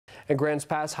And Grants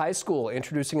Pass High School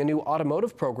introducing a new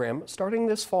automotive program starting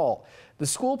this fall. The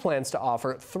school plans to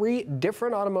offer 3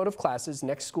 different automotive classes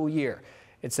next school year.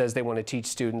 It says they want to teach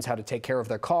students how to take care of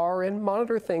their car and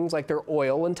monitor things like their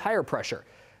oil and tire pressure.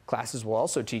 Classes will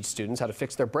also teach students how to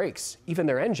fix their brakes, even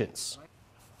their engines.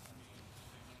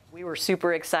 We were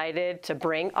super excited to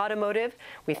bring automotive.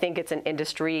 We think it's an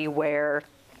industry where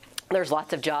there's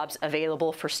lots of jobs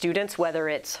available for students, whether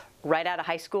it's right out of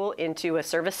high school into a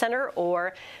service center,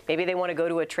 or maybe they want to go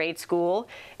to a trade school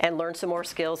and learn some more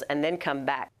skills and then come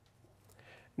back.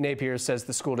 Napier says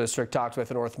the school district talked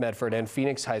with North Medford and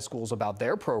Phoenix high schools about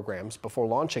their programs before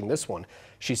launching this one.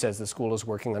 She says the school is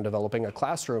working on developing a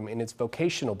classroom in its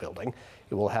vocational building.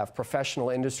 It will have professional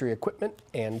industry equipment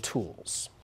and tools.